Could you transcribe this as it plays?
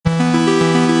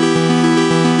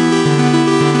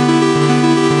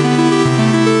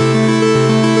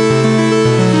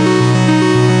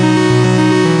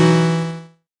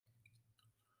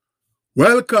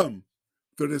Welcome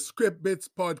to the Script Bits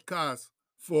podcast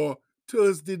for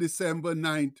Thursday, December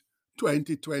 9th,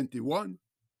 2021.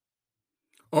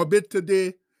 Our bit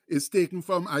today is taken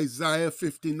from Isaiah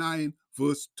 59,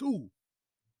 verse 2,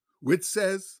 which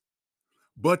says,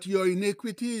 "But your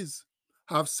iniquities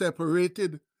have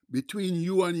separated between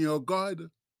you and your God,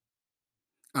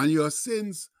 and your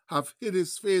sins have hid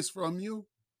his face from you,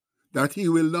 that he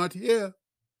will not hear."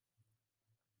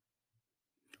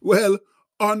 Well,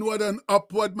 onward and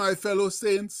upward, my fellow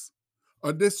saints,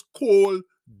 on this cold,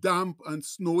 damp, and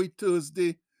snowy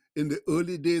Thursday in the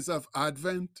early days of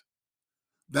Advent,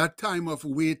 that time of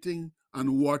waiting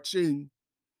and watching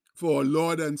for our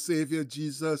Lord and Savior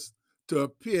Jesus to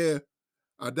appear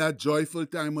at that joyful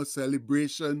time of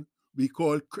celebration we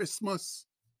call Christmas.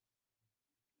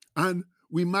 And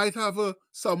we might have a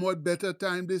somewhat better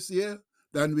time this year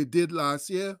than we did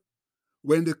last year,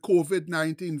 when the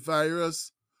COVID-19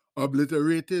 virus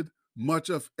obliterated much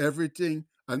of everything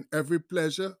and every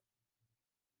pleasure.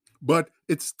 But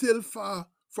it's still far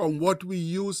from what we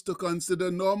used to consider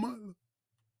normal.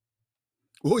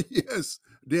 Oh yes,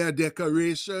 there are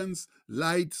decorations,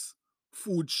 lights,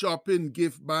 food shopping,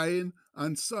 gift buying,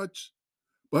 and such.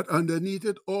 But underneath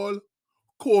it all,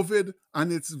 COVID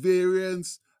and its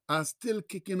variants are still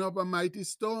kicking up a mighty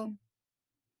storm.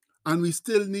 And we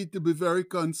still need to be very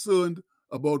concerned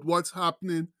about what's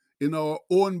happening in our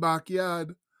own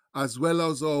backyard as well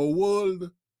as our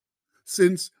world,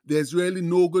 since there's really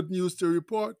no good news to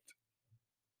report.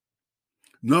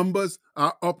 Numbers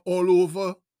are up all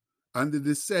over, and the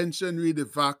dissension with the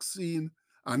vaccine,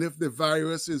 and if the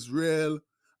virus is real,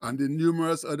 and the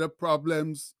numerous other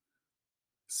problems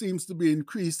seems to be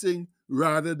increasing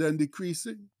rather than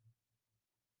decreasing.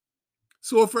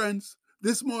 So friends,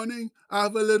 this morning I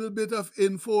have a little bit of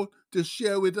info to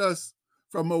share with us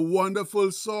from a wonderful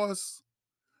source,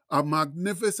 a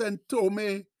magnificent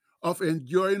tome of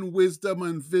enduring wisdom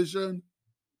and vision,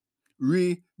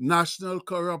 re national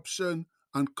corruption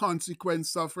and consequent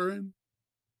suffering.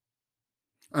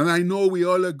 And I know we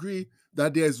all agree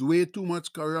that there's way too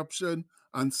much corruption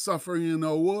and suffering in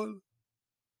our world.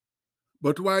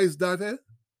 But why is that?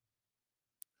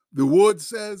 The word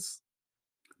says,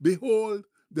 "Behold,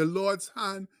 the Lord's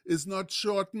hand is not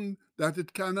shortened that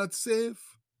it cannot save,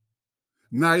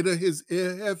 neither his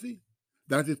ear heavy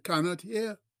that it cannot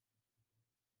hear.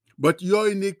 But your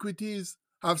iniquities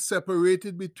have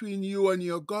separated between you and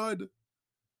your God,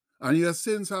 and your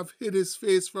sins have hid his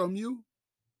face from you,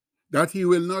 that he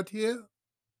will not hear.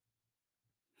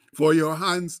 For your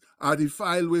hands are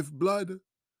defiled with blood,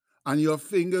 and your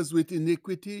fingers with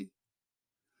iniquity.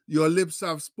 Your lips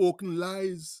have spoken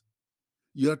lies,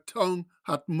 your tongue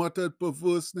hath muttered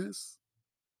perverseness.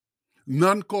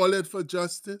 None calleth for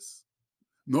justice,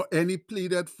 nor any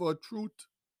pleaded for truth.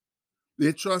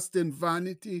 They trust in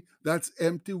vanity, that's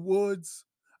empty words,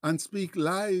 and speak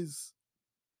lies.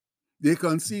 They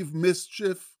conceive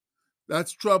mischief,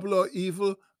 that's trouble or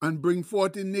evil, and bring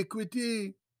forth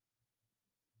iniquity."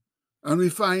 And we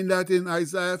find that in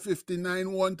Isaiah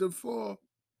 59, 1-4.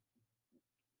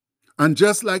 And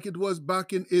just like it was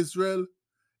back in Israel,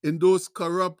 in those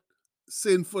corrupt,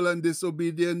 sinful, and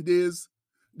disobedient days,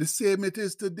 the same it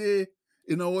is today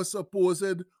in our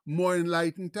supposed more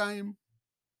enlightened time.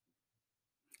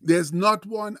 There's not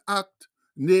one act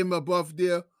named above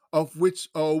there of which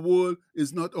our world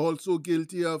is not also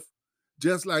guilty of,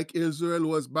 just like Israel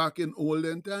was back in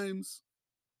olden times.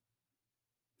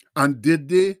 And did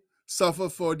they suffer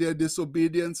for their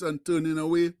disobedience and turning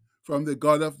away from the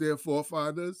God of their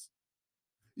forefathers?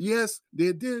 Yes,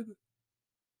 they did.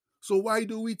 So why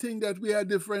do we think that we are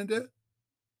different?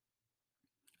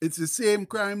 It's the same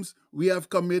crimes we have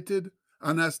committed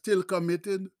and are still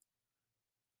committed.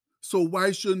 So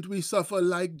why shouldn't we suffer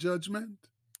like judgment?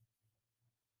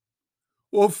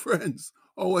 Oh friends,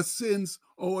 our sins,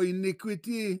 our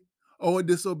iniquity, our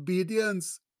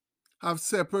disobedience have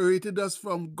separated us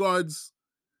from God's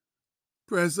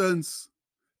presence,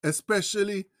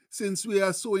 especially since we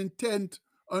are so intent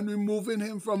on removing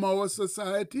him from our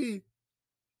society.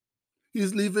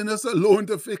 He's leaving us alone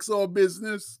to fix our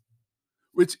business,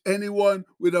 which anyone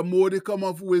with a modicum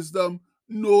of wisdom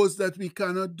knows that we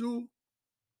cannot do.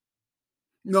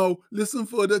 Now, listen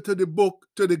further to the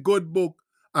good book,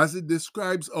 as it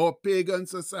describes our pagan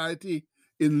society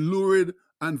in lurid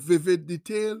and vivid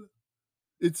detail.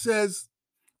 It says,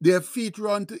 "Their feet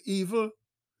run to evil,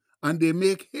 and they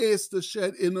make haste to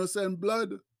shed innocent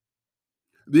blood.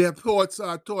 Their thoughts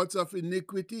are thoughts of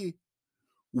iniquity.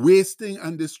 Wasting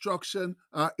and destruction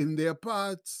are in their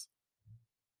paths.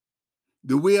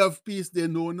 The way of peace they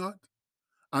know not,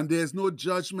 and there is no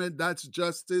judgment, that's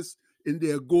justice, in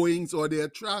their goings or their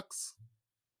tracks.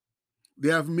 They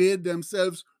have made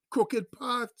themselves crooked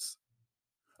paths,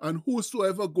 and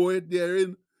whosoever goeth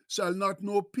therein shall not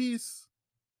know peace.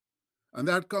 And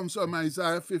that comes from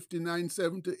Isaiah 59,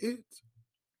 7 to 8.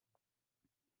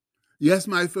 Yes,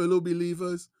 my fellow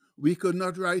believers, we could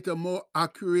not write a more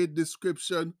accurate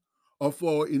description of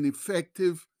our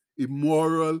ineffective,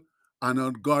 immoral, and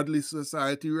ungodly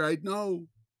society right now.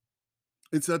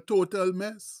 It's a total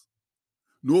mess.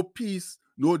 No peace,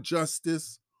 no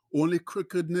justice, only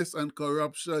crookedness and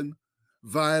corruption,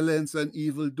 violence and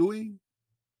evil doing.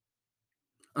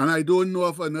 And I don't know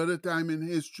of another time in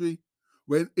history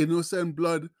when innocent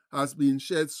blood has been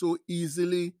shed so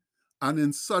easily and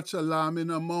in such alarming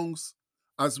amounts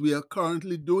as we are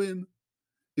currently doing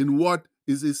in what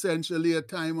is essentially a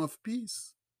time of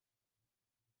peace.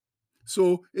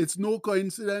 So it's no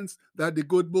coincidence that the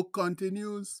good book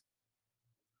continues.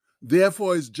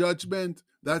 Therefore is judgment,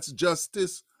 that's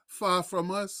justice, far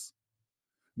from us.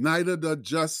 Neither does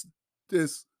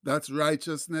justice, that's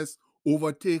righteousness,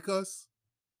 overtake us.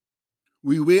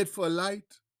 We wait for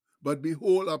light, but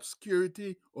behold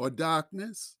obscurity or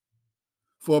darkness.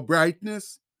 For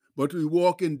brightness, but we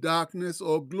walk in darkness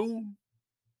or gloom.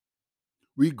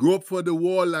 We grope for the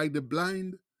wall like the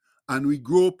blind, and we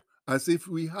grope as if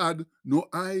we had no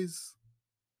eyes.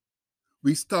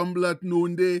 We stumble at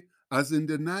noonday as in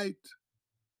the night.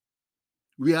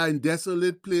 We are in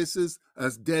desolate places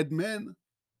as dead men.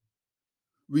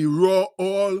 We roar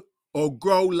all or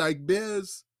growl like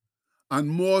bears, and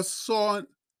mourn sore,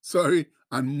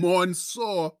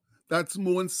 that's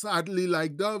mourn sadly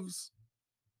like doves.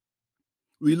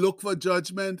 We look for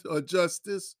judgment or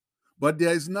justice, but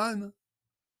there is none,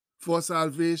 for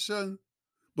salvation,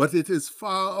 but it is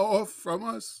far off from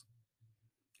us.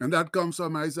 And that comes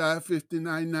from Isaiah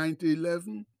 59, 9 to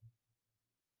 11.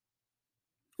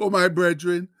 Oh, my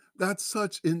brethren, that's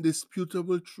such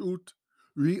indisputable truth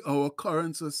re our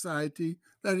current society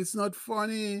that it's not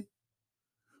funny.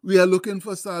 We are looking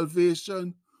for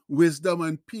salvation, wisdom,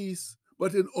 and peace,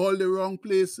 but in all the wrong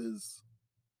places.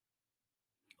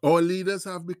 Our leaders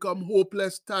have become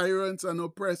hopeless tyrants and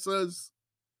oppressors,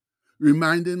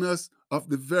 reminding us of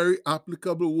the very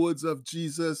applicable words of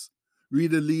Jesus,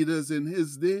 read the leaders in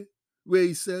his day, where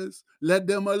he says, let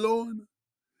them alone.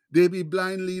 They be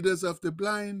blind leaders of the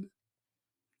blind.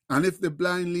 And if the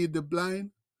blind lead the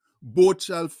blind, both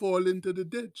shall fall into the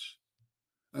ditch.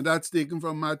 And that's taken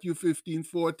from Matthew 15,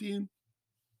 14.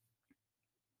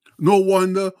 No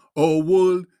wonder our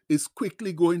world is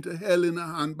quickly going to hell in a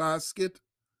handbasket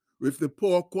with the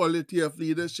poor quality of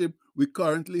leadership we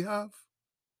currently have.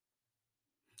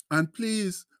 And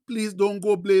please don't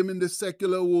go blaming the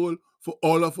secular world for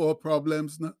all of our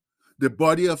problems. No? The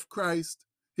body of Christ,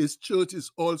 his church, is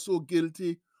also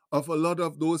guilty of a lot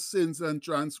of those sins and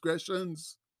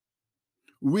transgressions.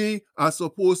 We are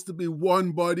supposed to be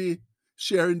one body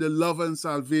sharing the love and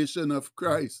salvation of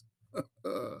Christ.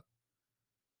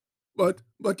 But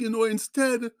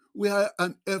instead, we are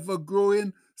an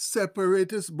ever-growing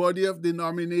separatist body of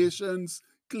denominations,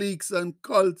 cliques, and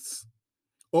cults,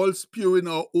 all spewing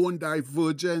our own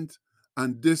divergent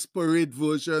and disparate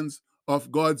versions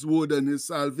of God's word and his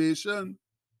salvation.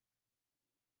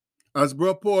 As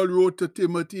Brother Paul wrote to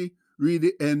Timothy, read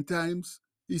the end times,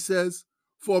 he says,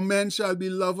 for men shall be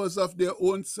lovers of their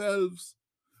own selves,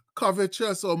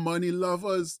 covetous or money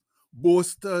lovers,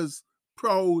 boasters,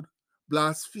 proud,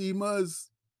 blasphemers,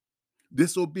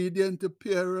 disobedient to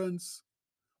parents,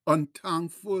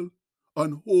 unthankful,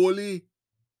 unholy,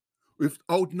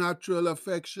 without natural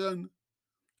affection,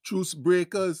 truce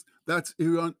breakers, that's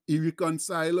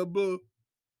irreconcilable,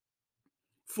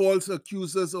 false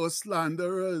accusers or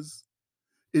slanderers,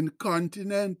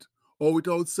 incontinent or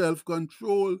without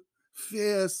self-control,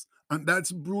 fierce, and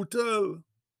that's brutal,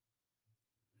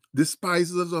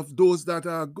 despisers of those that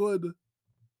are good,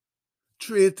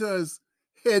 traitors,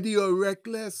 heady or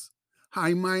reckless,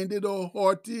 high-minded or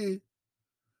haughty,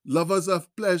 lovers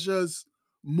of pleasures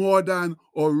more than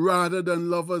or rather than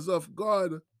lovers of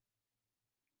God,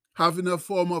 having a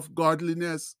form of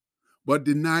godliness but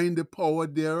denying the power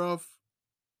thereof.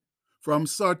 From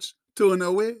such turn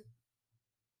away.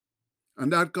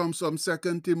 And that comes from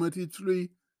 2 Timothy 3,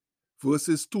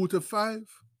 verses 2 to 5.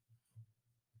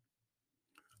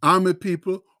 Army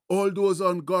people, all those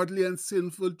ungodly and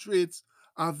sinful traits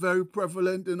are very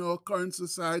prevalent in our current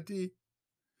society.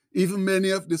 Even many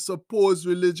of the supposed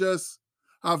religious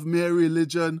have mere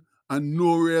religion and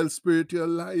no real spiritual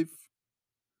life.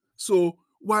 So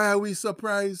why are we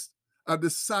surprised at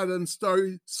the sad and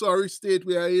sorry state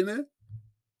we are in?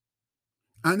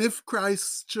 And if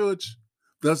Christ's church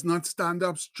does not stand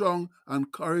up strong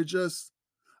and courageous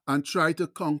and try to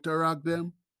counteract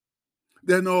them,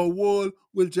 then our world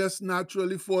will just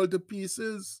naturally fall to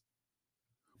pieces.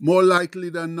 More likely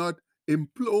than not,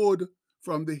 implode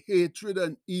from the hatred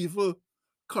and evil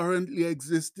currently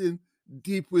existing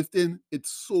deep within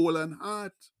its soul and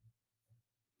heart.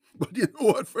 But you know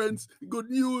what, friends? Good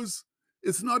news.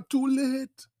 It's not too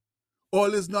late.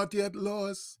 All is not yet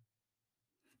lost.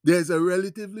 There's a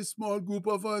relatively small group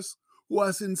of us who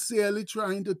are sincerely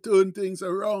trying to turn things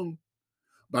around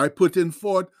by putting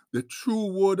forth the true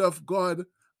word of God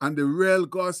and the real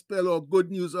gospel or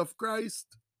good news of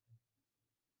Christ.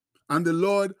 And the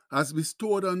Lord has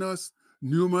bestowed on us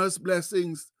numerous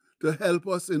blessings to help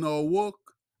us in our work.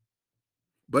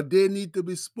 But they need to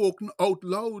be spoken out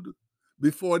loud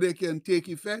before they can take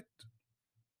effect.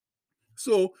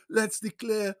 So let's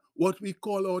declare what we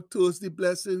call our Thursday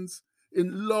blessings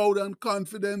in loud and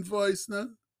confident voice now.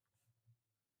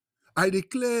 I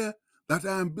declare that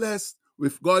I am blessed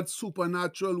with God's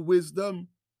supernatural wisdom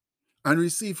and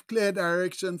receive clear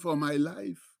direction for my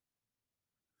life.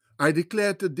 I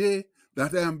declare today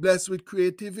that I am blessed with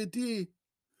creativity,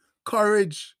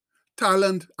 courage,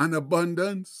 talent, and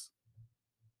abundance.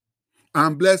 I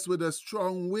am blessed with a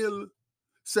strong will,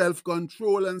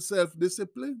 self-control, and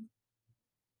self-discipline.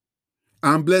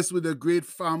 I am blessed with a great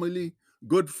family,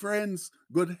 good friends,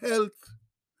 good health,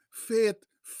 faith,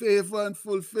 favor, and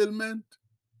fulfillment.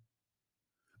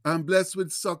 I'm blessed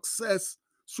with success,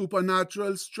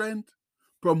 supernatural strength,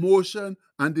 promotion,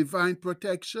 and divine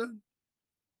protection.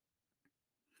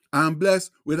 I'm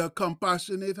blessed with a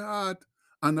compassionate heart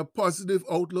and a positive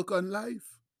outlook on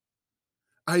life.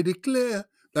 I declare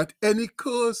that any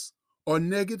curse or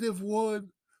negative word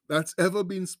that's ever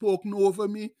been spoken over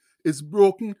me is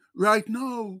broken right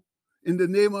now in the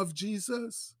name of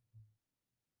Jesus.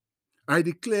 I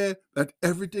declare that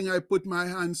everything I put my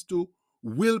hands to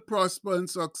will prosper and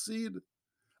succeed.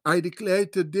 I declare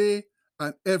it today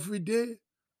and every day.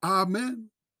 Amen.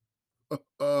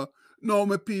 Now,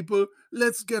 my people,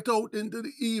 let's get out into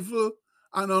the evil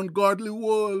and ungodly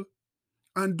world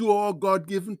and do our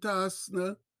God-given tasks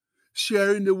now,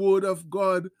 sharing the word of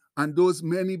God and those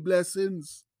many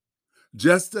blessings,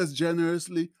 just as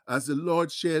generously as the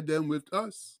Lord shared them with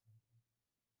us.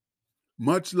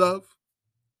 Much love.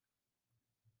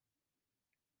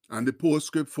 And the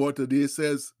postscript for today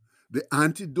says, the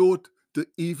antidote to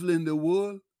evil in the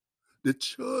world, the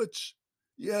church,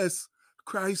 yes,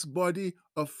 Christ's body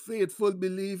of faithful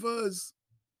believers.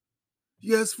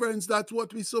 Yes, friends, that's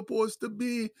what we're supposed to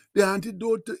be, the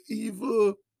antidote to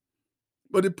evil.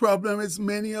 But the problem is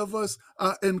many of us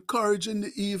are encouraging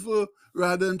the evil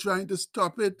rather than trying to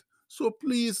stop it. So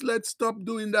please, let's stop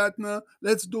doing that now.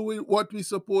 Let's do what we're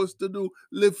supposed to do.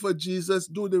 Live for Jesus,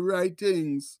 do the right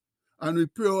things. And we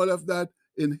pray all of that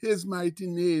in his mighty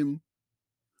name.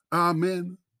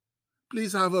 Amen.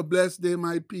 Please have a blessed day,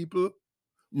 my people.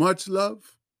 Much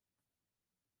love.